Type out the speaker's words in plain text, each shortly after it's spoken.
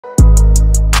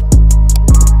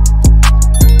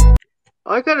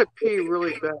I gotta pee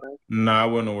really bad. Nah,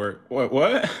 it wouldn't work.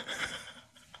 What?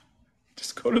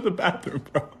 Just go to the bathroom,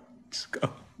 bro. Just go.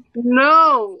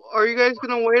 No, are you guys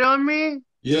gonna wait on me?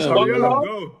 Just Yeah, Fuck hurry up we and no.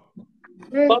 go.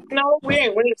 Fuck no. We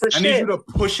ain't waiting for I need you shit. to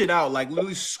push it out, like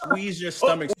literally squeeze your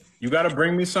stomach. You got to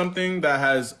bring me something that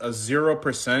has a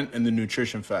 0% in the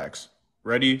nutrition facts.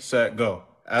 Ready, set, go.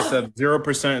 I said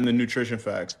 0% in the nutrition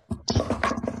facts.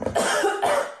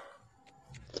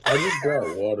 I just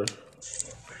got water.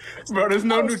 Bro, there's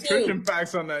no nutrition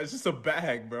facts on that. It's just a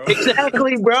bag, bro.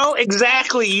 Exactly, bro.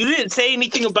 Exactly. You didn't say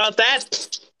anything about that.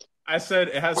 I said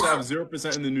it has to have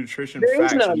 0% in the nutrition There is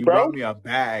facts, and none, you bro. brought me a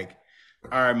bag.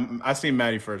 All right, I seen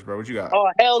Maddie first, bro. What you got? Oh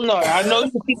hell no! I know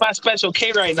you keep my special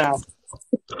K right now.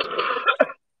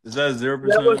 Is that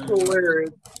That was 0%? hilarious.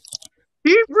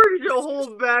 He brings a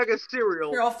whole bag of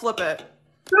cereal. Here, I'll flip it.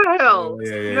 The hell?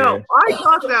 Yeah. No, I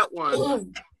got that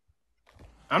one.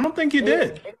 I don't think you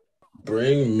did.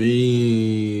 Bring me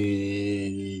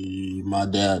my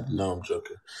dad. No, I'm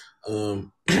joking.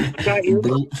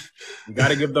 You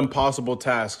gotta give them possible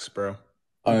tasks, bro.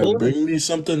 All right, bring me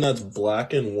something that's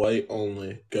black and white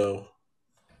only. Go.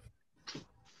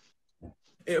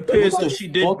 It appears that she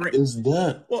did What bring. is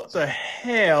that? What the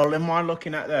hell am I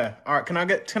looking at there? All right, can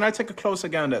I take a closer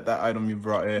gander at that item you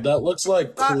brought here? That looks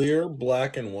like clear,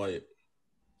 black, and white.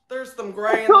 There's some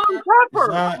gray in Salt there. and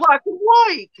pepper, that- black and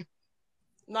white.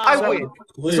 No, I win. Is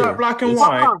Clear. that black and It's-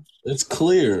 white? It's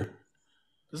clear.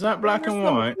 Is that black there's and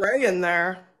some white? gray in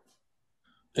there.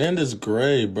 And it's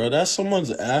gray, bro. That's someone's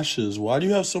ashes. Why do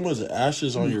you have someone's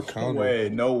ashes on your counter?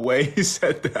 No way he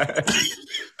said that.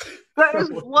 That is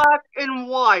black and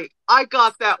white. I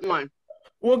got that one.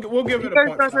 We'll give You it a guys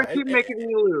point. not For gonna that. keep making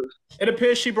me lose. It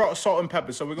appears she brought salt and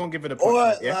pepper, so we're gonna give it a point.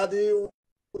 What, For that, yeah? laddie?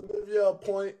 We'll give you a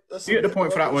point. That's You get the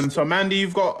point for that one. So Mandy,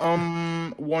 you've got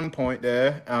 1 point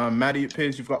there. Maddie, it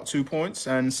appears you've got 2 points,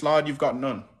 and Slide, you've got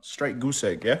none. Straight goose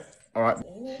egg, yeah. All right.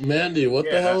 Mandy, what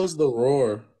the hell is the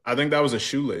roar? I think that was a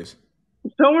shoelace.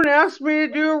 Someone asked me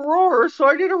to do a roar, so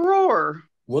I did a roar.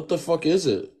 What the fuck is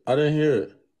it? I didn't hear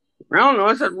it. I don't know.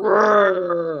 I said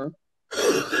roar.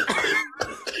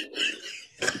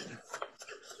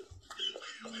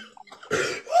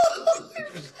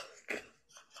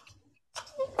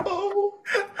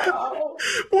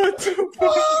 What the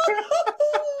fuck?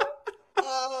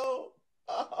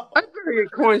 I better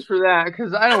get coins for that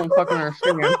because I don't fucking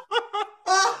understand.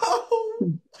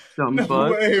 Dumb No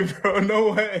bug. way, bro.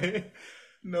 No way.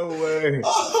 No way.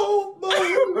 Oh, my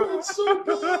head hurts so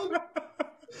bad.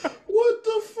 What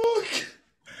the fuck?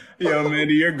 Yo,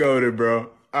 Mandy, you're goated, bro.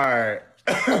 All right.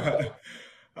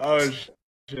 Oh,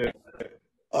 shit.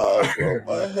 Oh, bro,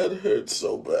 my head hurts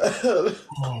so bad.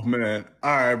 Oh, man.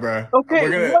 All right, bro. Okay,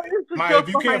 We're gonna, what is the Maya, joke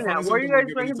if you can't behind find that? What are something, you we'll guys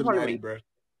give it making to fun of Maddie, me? bro.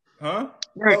 Huh?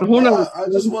 Right, who knows? I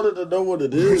just wanted to know what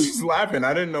it She's is. laughing.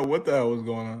 I didn't know what the hell was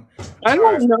going on. I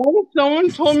don't know. Someone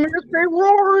told me to say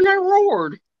roar, and I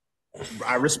roared.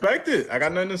 I respect it. I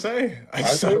got nothing to say. I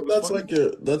just thought it think was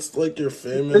that's funny. like your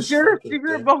famous. Is there a fucking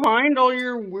secret thing. behind all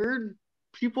your weird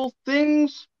people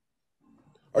things?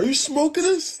 Are you smoking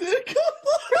a stick?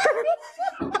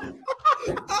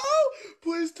 Ow!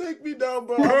 Please take me down,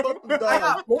 bro. I'm about to I die.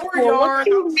 got more Well, yarn.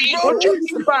 What you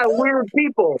mean by weird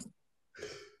people?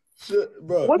 Shit,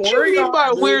 bro. What you mean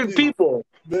by weird Mandy, people?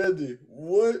 Mandy,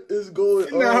 what is going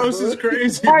The on, house bro? is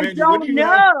crazy, I Mandy. What don't you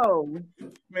got? know.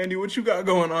 Mandy, what you got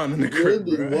going on in the crib,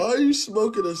 Mandy, bro? why are you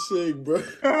smoking a cig, bro?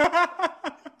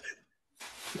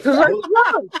 Because I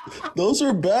know. Those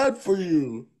are bad for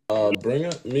you. Bring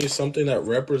me something that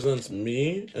represents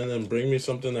me, and then bring me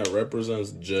something that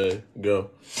represents Jay. Go.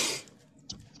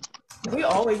 We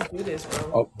always do this,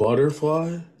 bro. A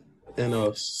butterfly and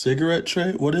a cigarette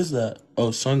tray? What is that?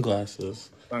 Oh, sunglasses.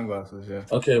 Sunglasses, yeah.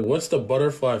 Okay, what's the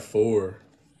butterfly for?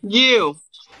 You.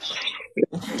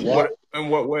 What? In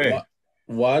what way?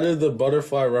 Why did the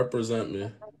butterfly represent me?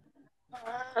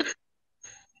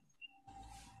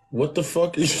 What the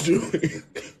fuck are you doing?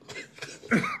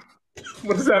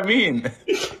 What does that mean?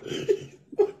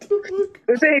 What the fuck?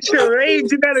 This ain't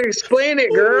charades. You gotta explain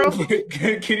it, girl.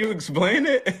 Can you explain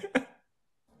it?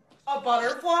 A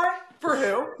butterfly? For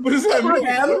who? What does that For mean?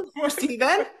 him?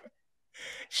 Steven?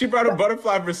 She brought a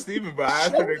butterfly for Steven, but I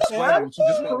asked her to explain it. She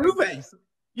just went Prove like it. this.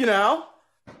 You know?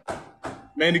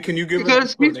 Mandy, can you give an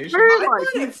Because he's explanation? very I like,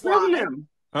 let it he's fly. feeling him.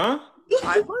 Huh?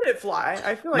 I let it fly.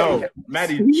 I feel like No,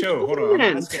 Maddie, chill. Hold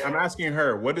on. Steven. I'm asking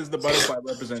her. What does the butterfly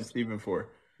represent Steven for?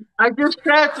 I just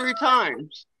said it 3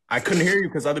 times. I couldn't hear you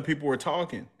because other people were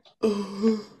talking.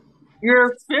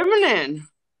 You're feminine.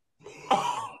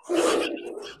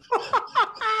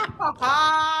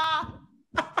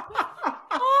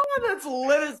 oh, that's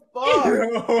lit as fuck.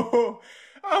 Yo,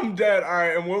 I'm dead. All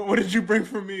right, and what did you bring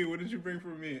for me? What did you bring for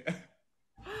me?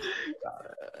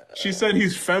 She said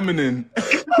he's feminine.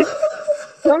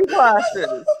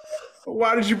 Sunglasses.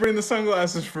 Why did you bring the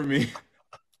sunglasses for me?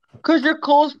 Cause you're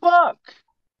cool as fuck.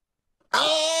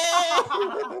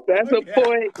 That's a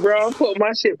point, bro. I'm putting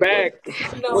my shit back.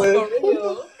 No, for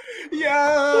real.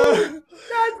 Yeah. That's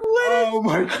literally. Oh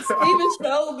my god. Steven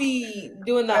Spell be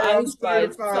doing the I'm Ice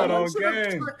Spice.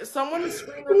 Someone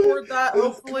screen record that,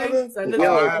 hopefully. Send it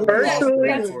Yo,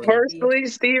 to Personally,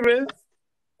 Steven.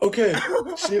 Okay,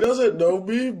 she doesn't know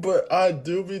me, but I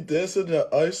do be dancing to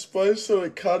Ice Spice, so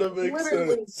it kind of makes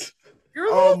sense. You're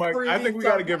a Oh little my! I think we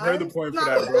gotta give her the point for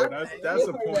that, bro. That's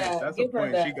a point. That's a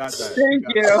point. She got that. Thank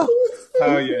you.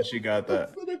 Hell yeah, she got that.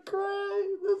 I'm gonna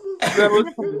cry. That was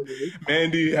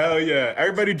Mandy, hell yeah!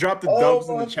 Everybody dropped the dubs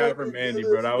in the chat for Mandy,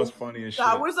 bro. That was funny as shit.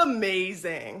 That was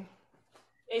amazing.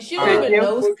 And she don't even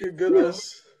know. Fucking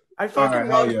goodness. I fucking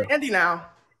hell love yeah. Mandy now.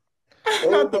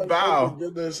 Got the my bow. fucking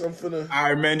goodness, I'm finna. All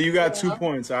right, Mandy, you got 2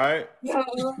 points. All right.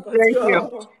 Thank you.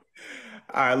 All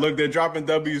right, look, they're dropping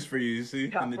W's for you. You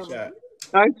see in the chat.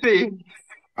 I see.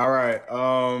 All right.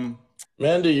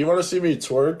 Mandy, you want to see me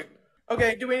twerk?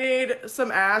 Okay, do we need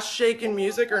some ass shaking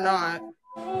music or not?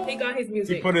 He got his He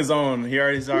music. put his own.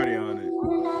 He's already on it.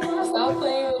 Stop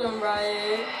playing with him,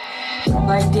 Riot.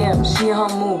 Like damn, she in her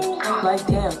move. Like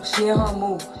damn, she in her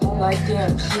move. Like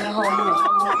damn, she in her move.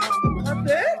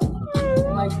 That's it?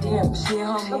 Like damn, she in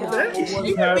her move. That's it?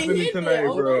 What's happening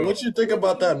tonight, bro? What you think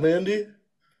about that, Mandy?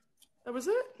 That was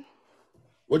it?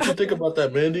 What you think about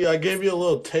that, Mandy? I gave you a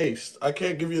little taste. I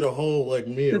can't give you the whole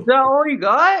meal. Is that all you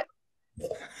got?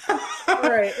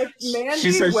 Alright, it's Mandy.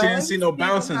 She said she didn't when see no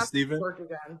bouncing, has to Steven. work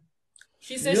again.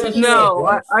 She said You she No,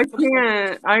 I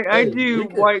can't. I do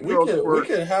white girl We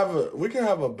twerk. can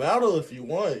have a battle if you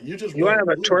want. You just You want to have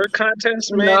a lose. twerk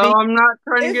contest, Mandy? No, I'm not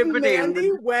trying to Is get Mandy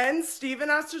bananas. when Steven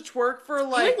has to twerk for You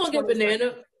like ain't gonna get 20 banana.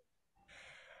 seconds?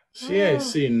 She ain't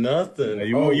seen nothing. Yeah,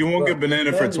 you won't bro. get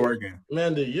banana Mandy, for twerking.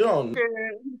 Mandy, you don't.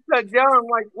 Sat down. I'm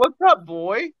like, "What's up,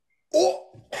 boy?" Oh.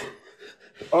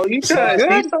 Oh, you trying to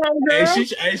see something,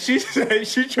 girl?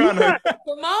 She trying to.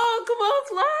 Come on,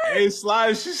 slide. Hey,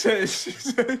 Slide. She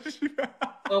said.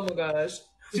 Oh my gosh.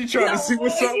 She trying to see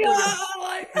what's up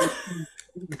with it.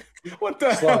 What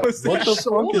the hell is What that? the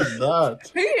fuck is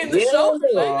that? He in the shoulder,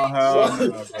 baby. hell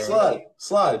no, bro.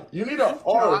 Slide. You need an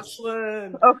arch.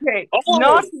 Jocelyn. Okay, Oh.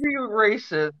 not to be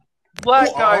racist.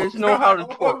 Black guys know how to Oh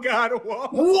twerk. God! Whoa.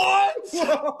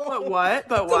 What?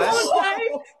 But what? Come on, Jay.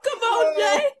 Come on,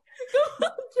 Jay.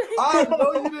 I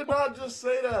know you did not just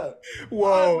say that.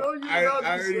 Whoa! I know you did not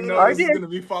I just already say know that. this is gonna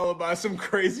be followed by some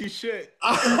crazy shit.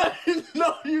 I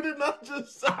know you did not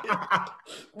just say it.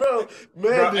 Bro,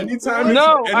 Bro, man. anytime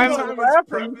No, it's, I'm anytime it's laughing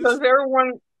prefaced- because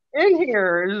everyone in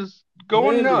here is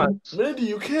going nuts. Mandy,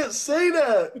 you can't say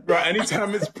that. Bro,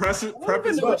 anytime it's prefaced with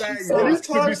Bro, that, you know it's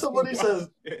gonna anytime be somebody some says,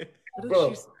 shit.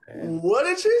 bro, what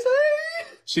did she say?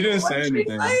 She didn't say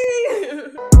anything.